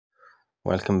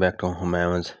Welcome back to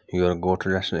Humayun's, your go-to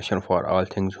destination for all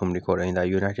things home decor in the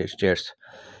United States.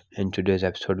 In today's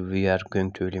episode, we are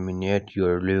going to illuminate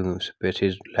your living room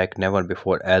spaces like never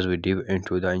before as we dive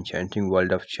into the enchanting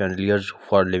world of chandeliers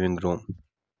for living room.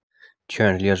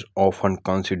 Chandeliers often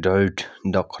considered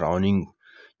the crowning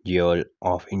jewel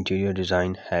of interior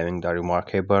design, having the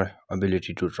remarkable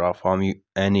ability to transform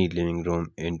any living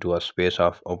room into a space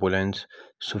of opulence,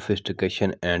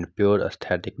 sophistication, and pure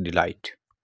aesthetic delight.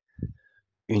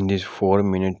 In this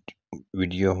 4-minute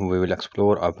video, we will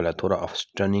explore a plethora of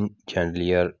stunning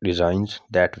chandelier designs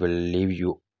that will leave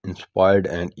you inspired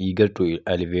and eager to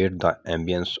elevate the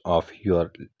ambience of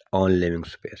your own living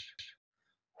space.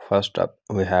 First up,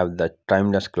 we have the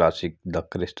timeless classic, the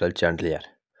crystal chandelier.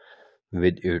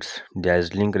 With its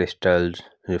dazzling crystals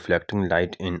reflecting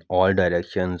light in all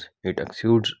directions, it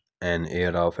exudes an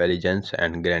air of elegance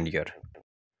and grandeur.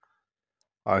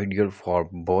 Ideal for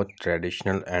both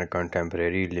traditional and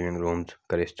contemporary living rooms,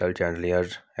 crystal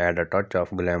chandeliers add a touch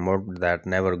of glamour that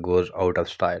never goes out of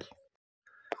style.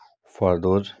 For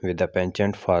those with a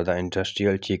penchant for the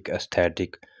industrial chic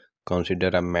aesthetic, consider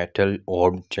a metal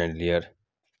orbed chandelier.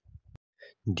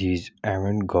 These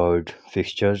avant-garde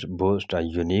fixtures boast a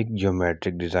unique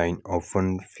geometric design,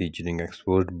 often featuring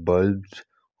exposed bulbs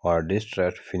or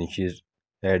distressed finishes,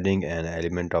 adding an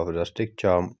element of rustic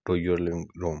charm to your living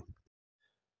room.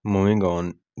 Moving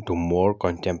on to more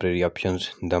contemporary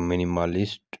options, the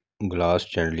minimalist glass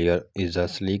chandelier is a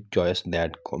sleek choice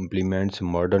that complements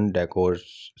modern decor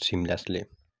seamlessly.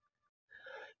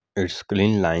 Its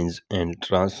clean lines and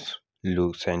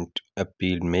translucent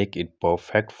appeal make it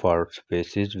perfect for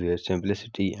spaces where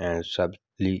simplicity and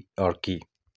subtlety are key.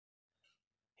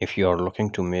 If you are looking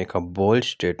to make a bold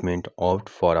statement, opt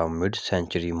for a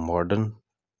mid-century modern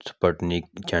Sputnik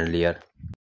chandelier.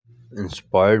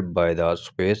 Inspired by the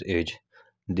space age,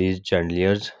 these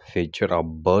chandeliers feature a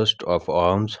burst of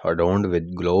arms adorned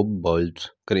with globe bulbs,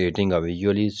 creating a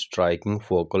visually striking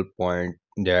focal point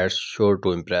that's sure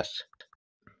to impress.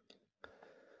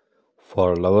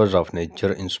 For lovers of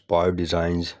nature-inspired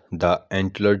designs, the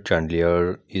antlered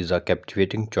chandelier is a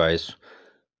captivating choice.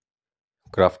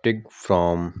 Crafted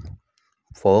from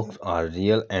forks or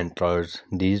real antlers,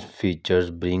 these features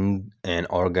bring an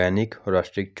organic,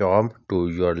 rustic charm to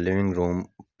your living room,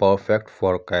 perfect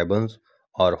for cabins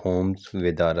or homes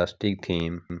with a rustic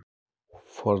theme.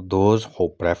 For those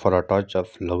who prefer a touch of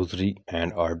luxury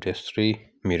and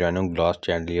artistry, Murano glass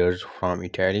chandeliers from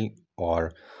Italy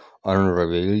are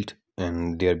unrivaled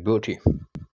in their beauty.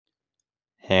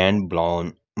 Hand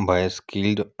blown by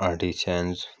skilled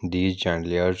artisans, these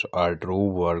chandeliers are true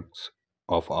works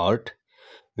of art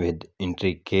with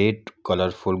intricate,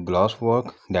 colorful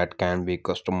glasswork that can be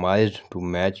customized to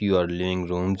match your living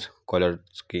room's color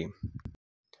scheme.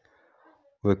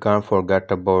 We can't forget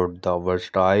about the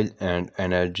versatile and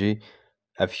energy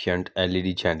efficient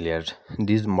LED chandeliers.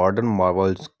 These modern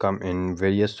marvels come in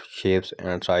various shapes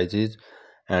and sizes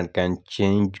and can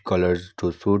change colors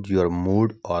to suit your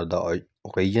mood or the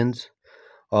occasions,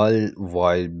 all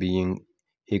while being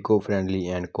eco-friendly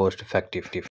and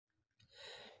cost-effective.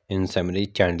 In summary,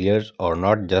 chandeliers are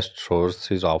not just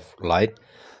sources of light,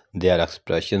 they are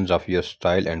expressions of your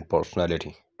style and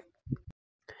personality.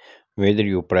 Whether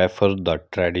you prefer the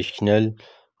traditional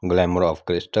glamour of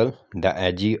crystal, the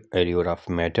edgy allure of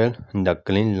metal, the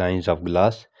clean lines of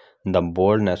glass, the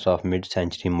boldness of mid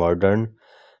century modern,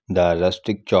 the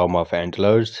rustic charm of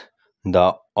antlers,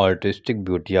 the artistic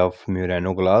beauty of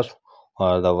Murano glass,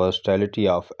 or the versatility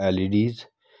of LEDs,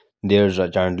 there's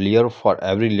a chandelier for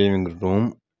every living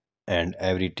room and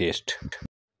every taste.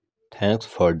 Thanks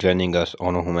for joining us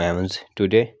on Humans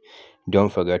today.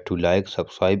 Don't forget to like,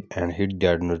 subscribe, and hit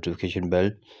that notification bell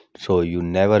so you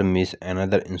never miss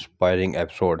another inspiring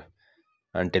episode.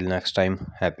 Until next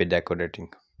time, happy decorating.